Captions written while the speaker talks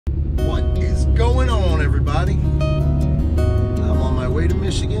going on, everybody? I'm on my way to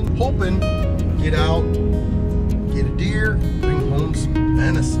Michigan, hoping to get out, get a deer, bring home some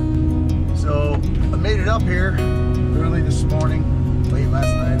venison. So I made it up here early this morning, late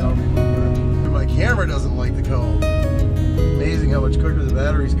last night, I don't remember. My camera doesn't like the cold. Amazing how much quicker the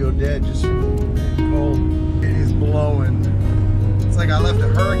batteries go dead just from being cold. It is blowing. It's like I left a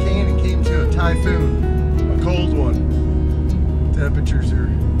hurricane and came to a typhoon, a cold one. Temperatures are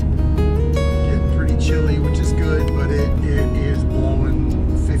getting pretty chilly, which is good, but it is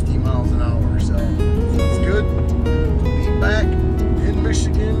blowing 50 miles an hour, so it's good. Be back in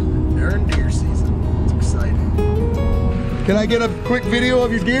Michigan during deer season. It's exciting. Can I get a quick video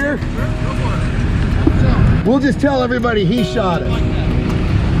of your deer? Sure, go for it. We'll just tell everybody he shot it. Like that.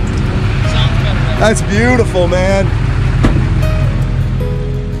 Sounds better. That's beautiful, man.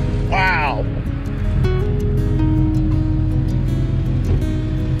 Wow.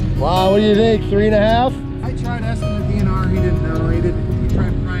 Wow, what do you think? 3.5? I tried asking the DNR, he didn't know. He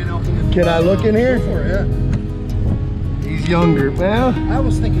tried prying out. Can I look in here? Go for it, yeah. He's younger. Well, I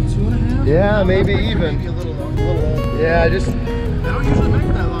was thinking 2.5. yeah, No, maybe that's even. Maybe a little old. Yeah, just, They don't usually make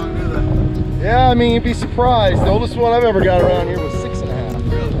that long, do they? yeah, I mean, you'd be surprised. The oldest one I've ever got around here was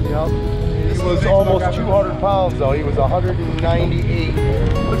 6.5. Really? Yep. He was almost 200 pounds though. He was 198.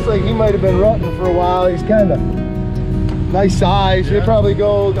 Looks like he might have been rutting for a while. He's kind of nice size. Yeah. He'll probably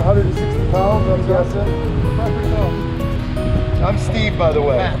go 160 pounds, I'm guessing. I'm Steve, by the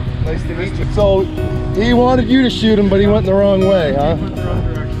way. Matt. Nice to meet you. So he wanted you to shoot him, but he went in the wrong way, huh? He went the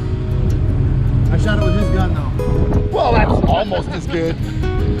wrong direction. I shot it with his gun though. Well, that's almost as good.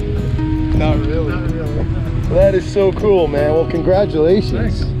 Not really. Not really. That is so cool, man. Well, congratulations.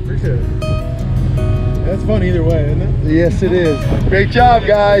 Thanks. Appreciate it. That's fun either way, isn't it? Yes, it is. Great job,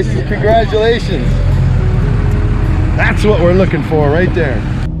 guys. Congratulations. That's what we're looking for right there.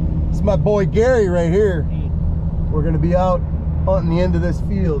 This is my boy Gary right here. We're going to be out hunting the end of this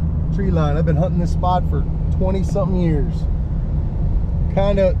field, tree line. I've been hunting this spot for 20-something years.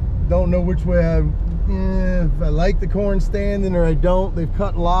 Kind of don't know which way if I like the corn standing or I don't. They've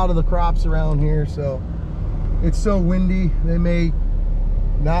cut a lot of the crops around here, so it's so windy. They may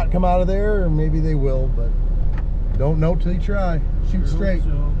not come out of there, or maybe they will, but don't know till you try. Shoot straight.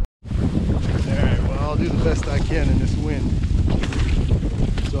 Alright, well, I'll do the best I can in this wind.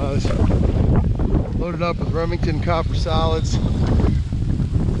 So I was loaded up with Remington copper solids,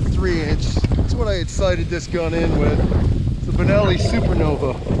 3-inch. That's what I had sighted this gun in with. It's a Benelli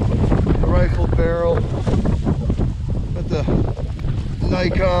Supernova, the rifled barrel, with the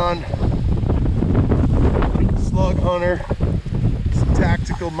Nikon Slug Hunter.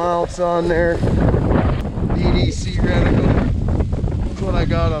 Tactical mounts on there, BDC reticle. That's what I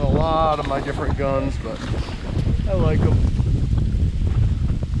got on a lot of my different guns, but I like them.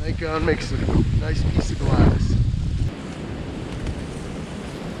 Nikon makes a nice piece of glass.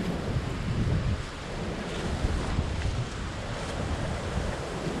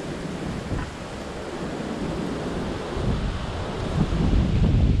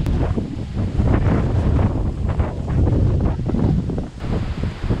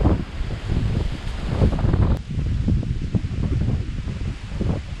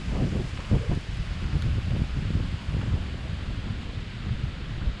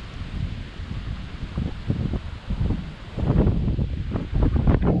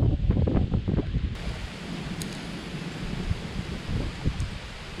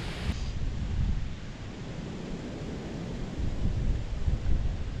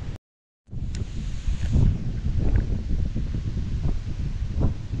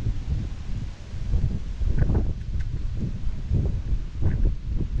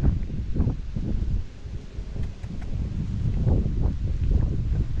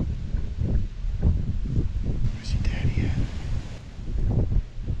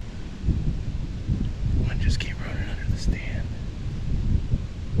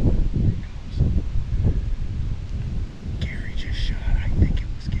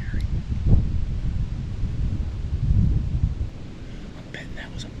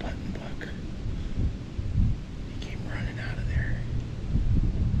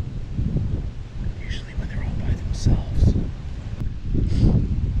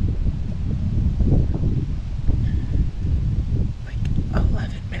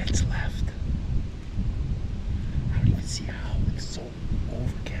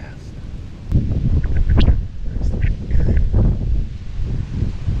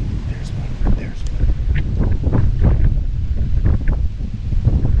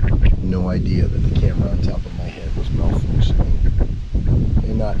 Idea that the camera on top of my head was malfunctioning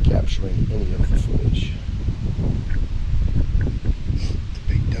and not capturing any of the footage. It's a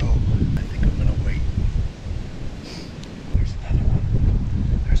big doe. I think I'm gonna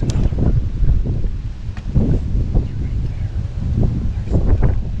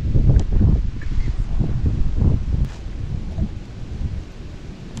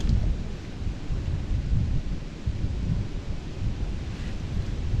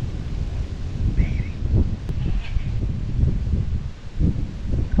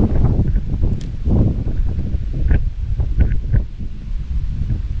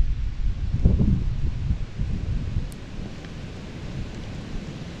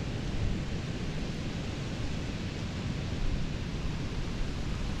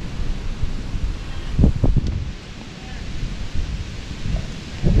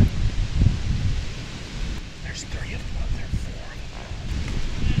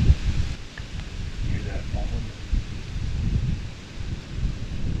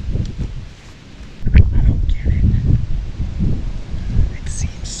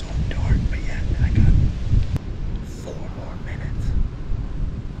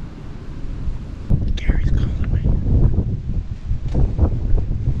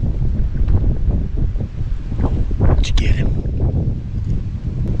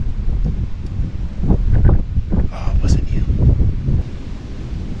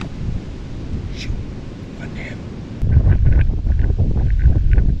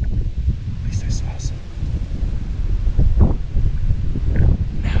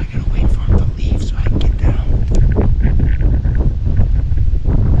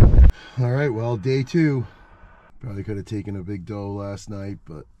day 2. Probably could have taken a big doe last night,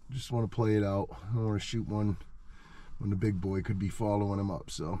 but just want to play it out. I don't want to shoot one when the big boy could be following him up.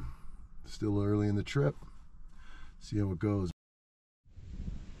 So still early in the trip. See how it goes.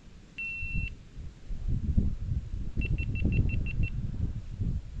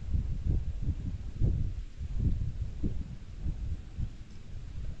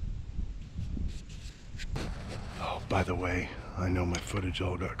 Oh, by the way, I know my footage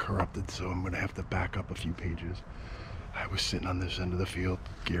all got corrupted, so I'm going to have to back up a few pages. I was sitting on this end of the field.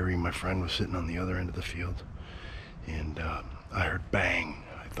 Gary, my friend, was sitting on the other end of the field. And I heard bang.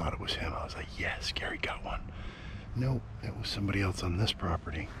 I thought it was him. I was like, yes, Gary got one. No, it was somebody else on this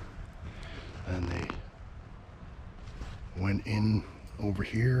property. And they went in over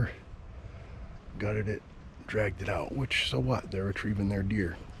here, gutted it, dragged it out, which, so what? They're retrieving their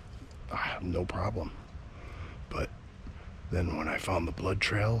deer. No problem. But then when I found the blood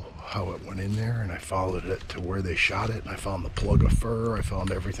trail, how it went in there, and I followed it to where they shot it, and I found the plug of fur, I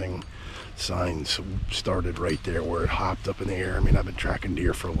found everything. Signs started right there where it hopped up in the air. I mean, I've been tracking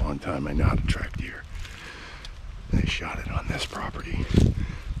deer for a long time. I know how to track deer. They shot it on this property.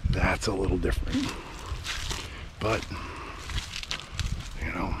 That's a little different. But,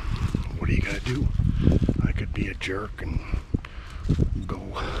 you know, what are you gonna do? I could be a jerk and go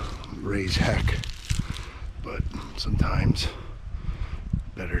raise heck. But sometimes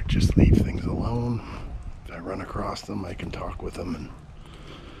better just leave things alone. If I run across them, I can talk with them and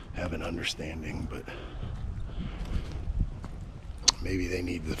have an understanding, but maybe they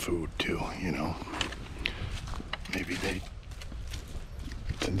need the food too, you know. Maybe they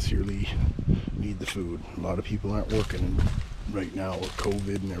sincerely need the food. A lot of people aren't working right now with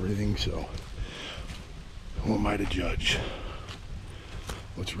COVID and everything, so who am I to judge?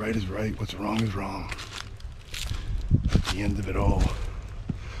 What's right is right, what's wrong is wrong. At the end of it all,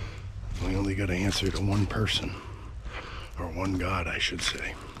 we only got to answer to one person, or one God, I should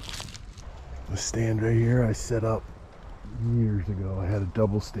say. The stand right here I set up years ago. I had a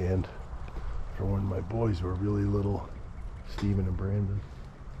double stand for when my boys were really little, Steven and Brandon.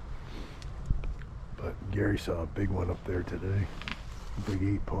 But Gary saw a big one up there today, a big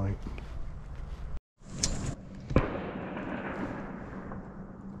 8-point.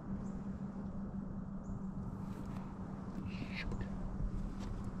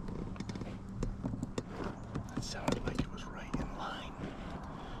 That sounded like it was right in line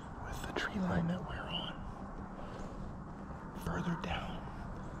with the tree line that we're on. Further down.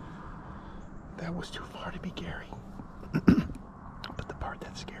 That was too far to be Gary. But the part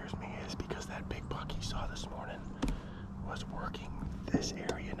that scares me is because that big buck he saw this morning was working this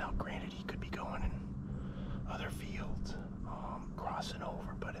area. Now granted, he could be going in other fields, crossing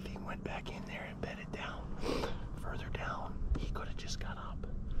over, but if he went back in there and bedded down, further down, he could have just got up.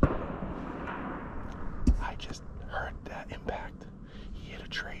 I just heard that impact. He hit a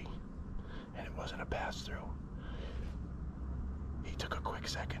tree, and it wasn't a pass-through. He took a quick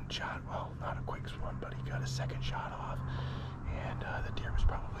second shot, well, not a quick one, but he got a second shot off, and the deer was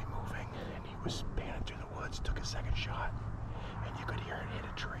probably moving, and he was panning through the woods, took a second shot, and you could hear it hit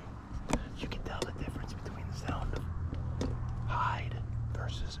a tree. You can tell the difference between the sound of hide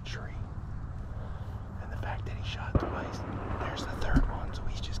versus a tree. And the fact that he shot twice, there's the third one, so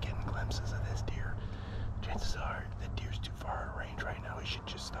he's just getting glimpses of this deer. Chances are the deer's too far out of range right now. He should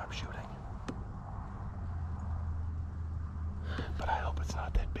just stop shooting. But I hope it's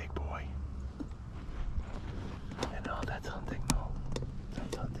not that big boy. And no, that's hunting, no.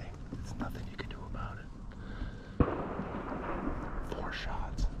 That's hunting. There's nothing you can do about it. 4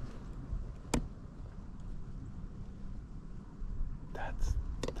 shots. That's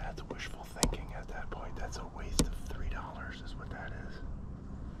wishful thinking at that point. That's a waste of $3 is what that is.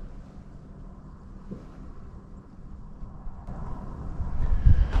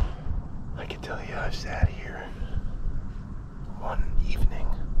 I can tell you I've sat here one evening,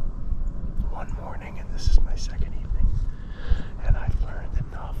 one morning, and this is my second evening, and I've learned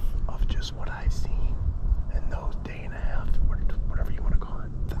enough of just what I've seen in those day and a half, whatever you want to call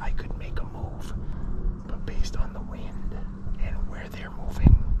it. I could make a move, but based on the wind and where they're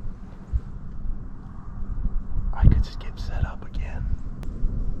moving, I could just get set up again.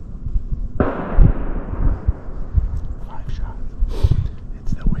 5 shots.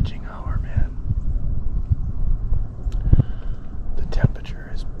 It's the witching hour, man. The temperature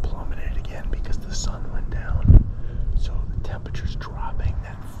is plummeted again because the sun went down. So the temperature's dropping.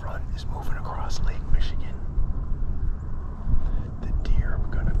 That front is moving across Lake Michigan. The deer are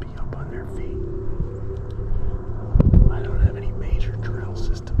gonna be up on their feet. I don't have any major trail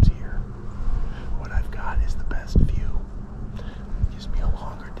systems here. What I've got is the best view. It gives me a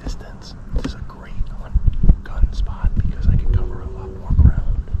longer distance. This is a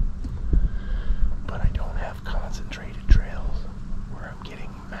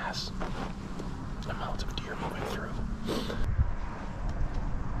mass amounts of deer moving through.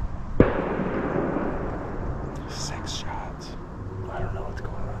 6 shots. I don't know what's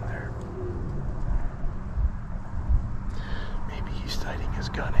going on there. Maybe he's sighting his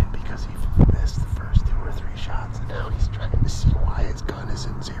gun in because he missed the first 2 or 3 shots, and now he's trying to see why his gun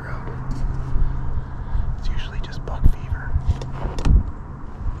isn't zeroed. It's usually just buck fever.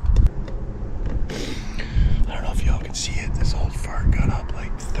 I don't know if y'all can see it. This old fart got up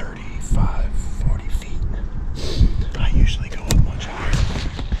like 35, 40 feet. I usually go up much higher.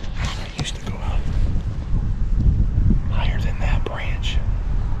 I used to go out higher than that branch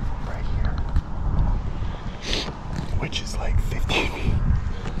right here, which is like 50 feet.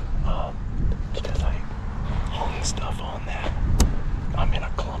 Because I hung stuff on that. I'm in a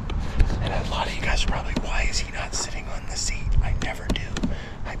clump. And a lot of you guys are probably, why is he not sitting on the seat? I never do.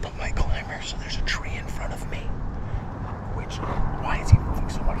 I put my climber so there's a tree in front of me. Which, why is he moving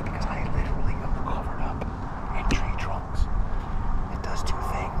so much? Because I literally am covered up in tree trunks. It does 2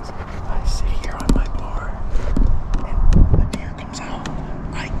 things. I sit here on my bar, and the deer comes out.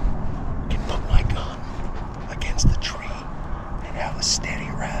 I can put my gun against the tree and have a steady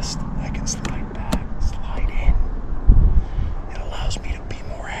rest. I can slide back, slide in. It allows me to be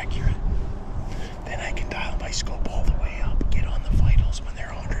more accurate. Then I can dial my scope all the way up, get on the vitals when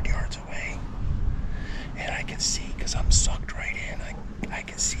they're 100 yards away. And I can see, because I'm sucked right in, I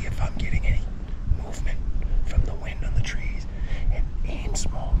can see if I'm getting any movement from the wind on the trees. And aim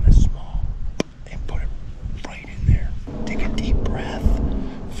small, miss small, and put it right in there. Take a deep breath,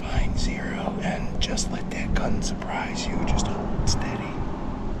 find 0, and just let that gun surprise you. Just hold steady.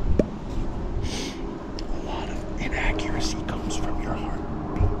 A lot of inaccuracy comes from your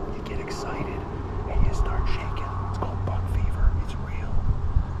heartbeat. You get excited and you start shaking. It's called buck fever. It's real.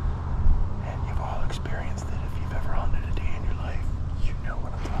 And you've all experienced it. If you've ever hunted a day in your life, you know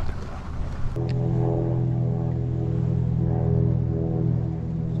what I'm talking about.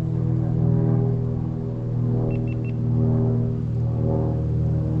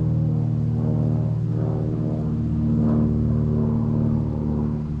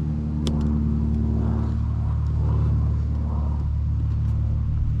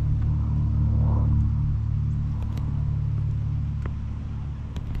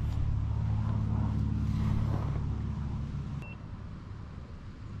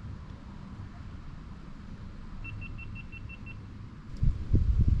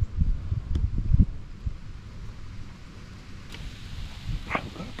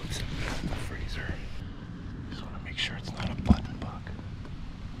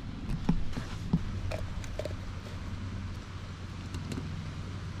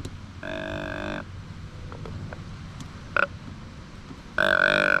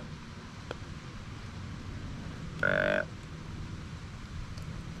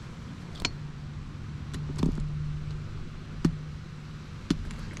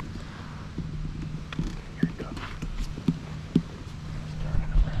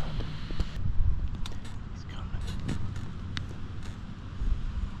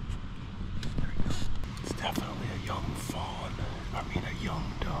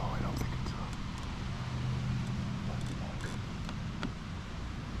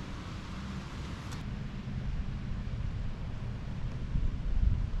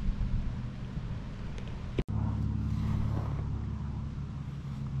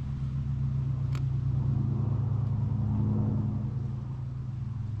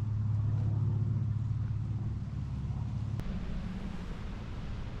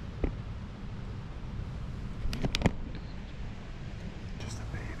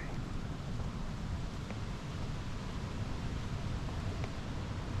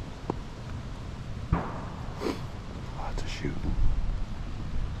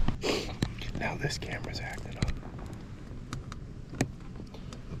 Now this camera's acting up.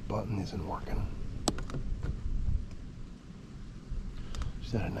 The button isn't working.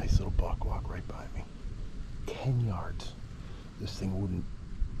 Just had a nice little buck walk right by me. 10 yards. This thing wouldn't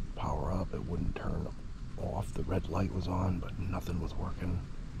power up. It wouldn't turn off. The red light was on, but nothing was working.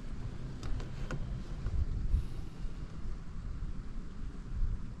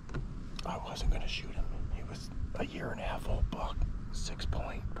 I wasn't going to shoot him. He was a 1.5-year old buck. 6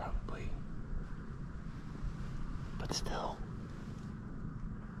 point, probably. But still,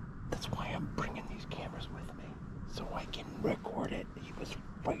 that's why I'm bringing these cameras with me, so I can record it. He was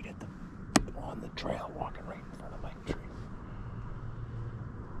right on the trail, walking right in front of my tree.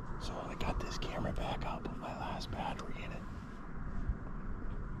 So I got this camera back up with my last battery in it.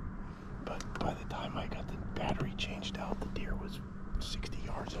 But by the time I got the battery changed out, the deer was 60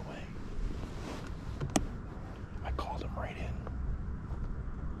 yards away. I called him right in.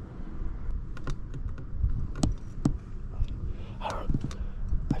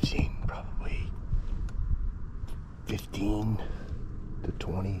 15 to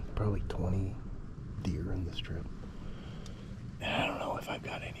 20, probably 20 deer in this trip. And I don't know if I've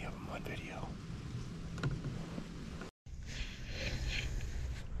got any of them on video.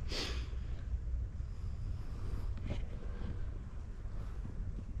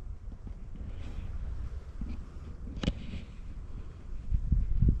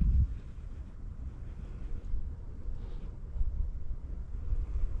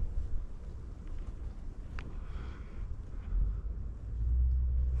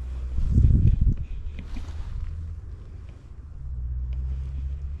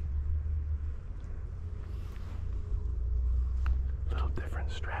 Little different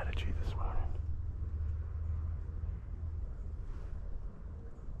strategy this morning.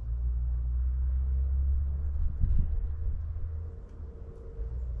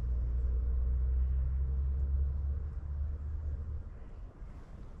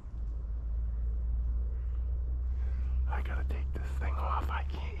 I gotta take this thing off. I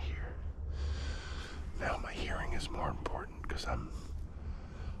can't hear. Now my hearing is more important because I'm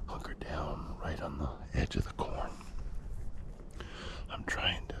hunkered down right on the edge of the corn. I'm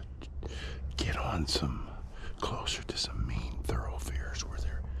trying to get on closer to some main thoroughfares where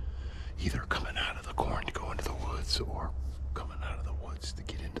they're either coming out of the corn to go into the woods or coming out of the woods to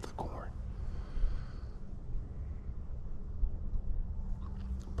get into the corn.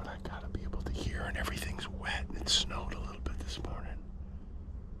 But I gotta be able to hear, and everything's wet and it snowed a little bit this morning.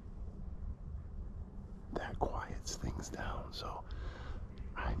 That quiets things down, so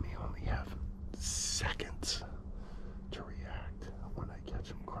I may only have seconds to react when I catch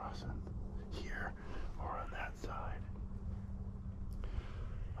them crossing here or on that side.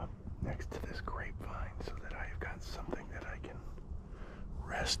 I'm next to this grapevine so that I've got something that I can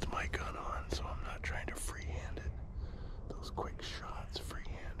rest my gun on, so I'm not trying to freehand it. Those quick shots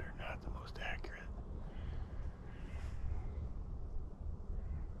freehand are not the most accurate.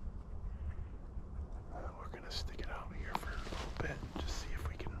 We're gonna stick it out here for a little bit and just see if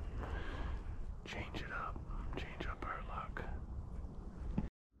we can change up our luck.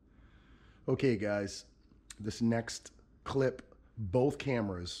 Okay guys, this next clip, both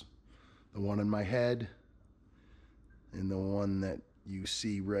cameras, the one in my head and the one that you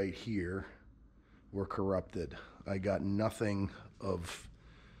see right here, were corrupted. I got nothing of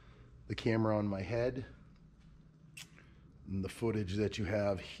the camera on my head, and the footage that you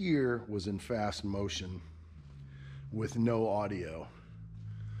have here was in fast motion with no audio,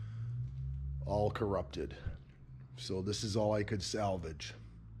 all corrupted. So this is all I could salvage.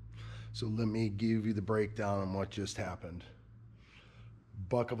 So let me give you the breakdown on what just happened.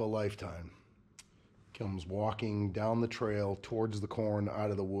 Buck of a lifetime comes walking down the trail towards the corn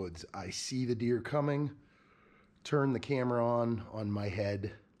out of the woods. I see the deer coming, turn the camera on my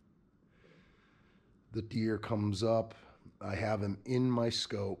head. The deer comes up. I have him in my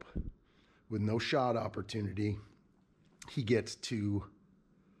scope with no shot opportunity. He gets to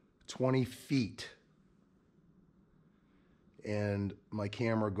 20 feet and my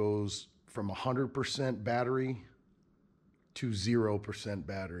camera goes from 100% battery to 0%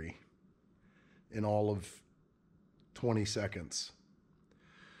 battery in all of 20 seconds.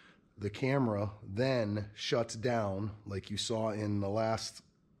 The camera then shuts down, like you saw in the last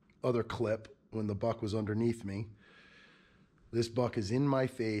other clip when the buck was underneath me. This buck is in my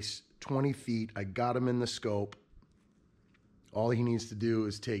face, 20 feet. I got him in the scope. All he needs to do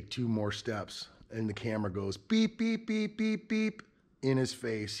is take 2 more steps, and the camera goes beep, beep, beep, beep, beep in his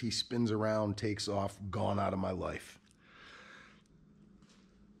face. He spins around, takes off, gone out of my life.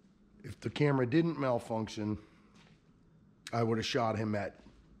 If the camera didn't malfunction, I would have shot him at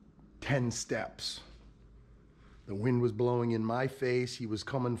 10 steps. The wind was blowing in my face. He was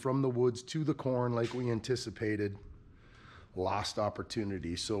coming from the woods to the corn like we anticipated. Lost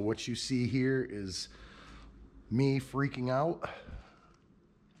opportunity. So what you see here is me freaking out,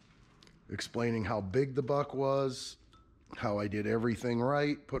 explaining how big the buck was, how I did everything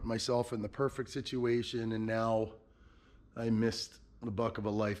right, put myself in the perfect situation, and now I missed the buck of a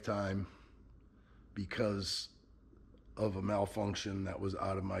lifetime because of a malfunction that was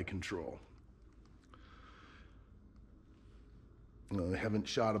out of my control. I haven't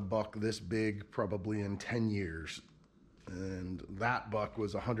shot a buck this big probably in 10 years. And that buck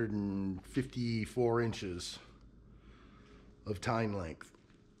was 154 inches of tine length.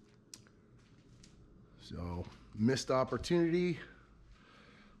 So, missed opportunity.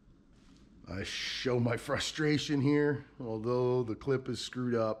 I show my frustration here. Although the clip is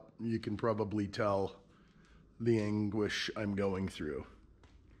screwed up, you can probably tell the anguish I'm going through.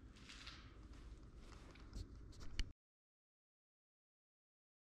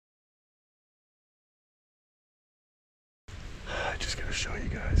 just gotta show you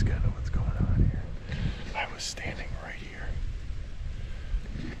guys kind of what's going on here. I was standing right here.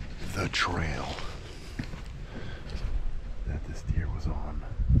 The trail that this deer was on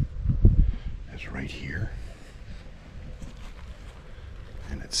is right here.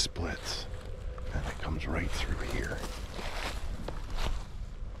 And it splits and it comes right through here.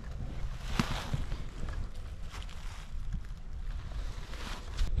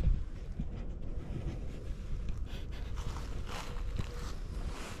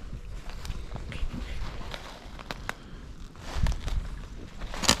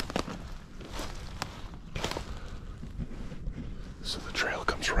 So the trail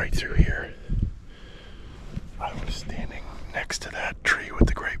comes right through here. I was standing next to that tree with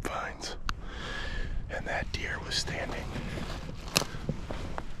the grapevines, and that deer was standing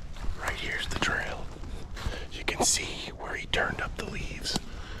right here's the trail. You can see where he turned up the leaves,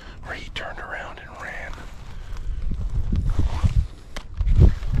 where he turned around and ran.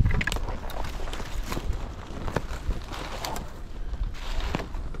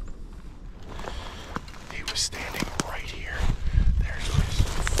 He was standing right here. There's where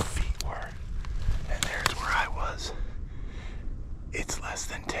his feet were, and there's where I was. It's less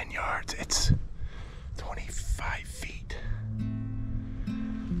than 10 yards. It's 25 feet.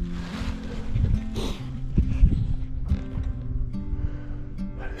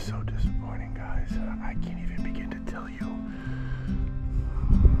 That is so disappointing, guys. I can't even begin to tell you.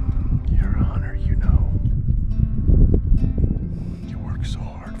 You're a hunter, you know. You work so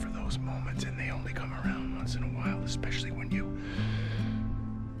hard for those moments, and they only come around once in a while, especially when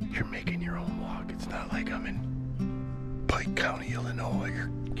you're making your own walk. It's not like I'm in Pike County, Illinois.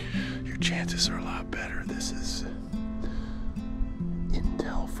 Your chances are a lot better. This is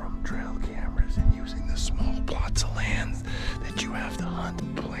intel from trail cameras and using the small plots of land that you have to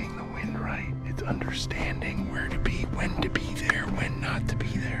hunt, playing the wind right. It's understanding where to be, when to be there, when not to be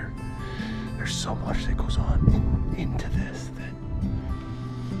there. There's so much that goes on into this that,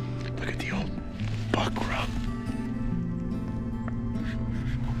 look at the old buck rub.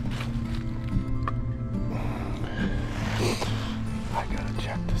 I gotta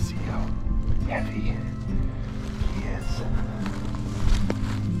check to see how heavy he is.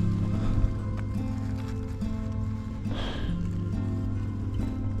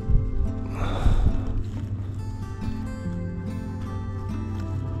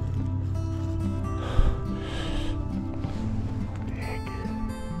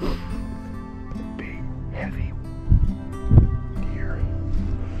 Big, heavy deer.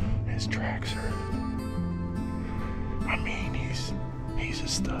 His tracks are, I mean, he's a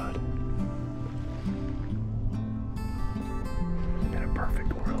stud. In a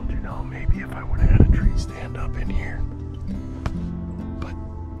perfect world, you know, maybe if I would have had a tree stand up in here. But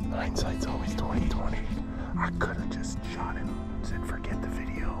hindsight's always 20/20. I could have just shot him, said forget the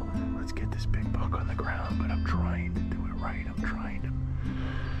video, let's get this big buck on the ground, but I'm trying to do it right. I'm trying to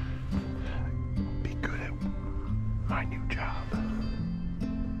be good at my new job.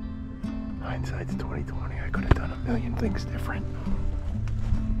 Hindsight's 20/20. I could have done a million things different.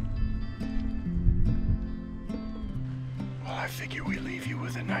 Well, I figure we leave you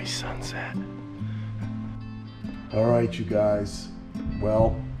with a nice sunset. All right, you guys.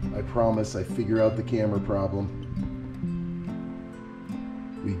 Well, I promise I figure out the camera problem.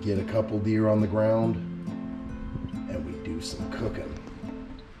 We get a couple deer on the ground and we do some cooking.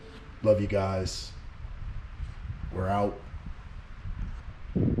 Love you guys. We're out.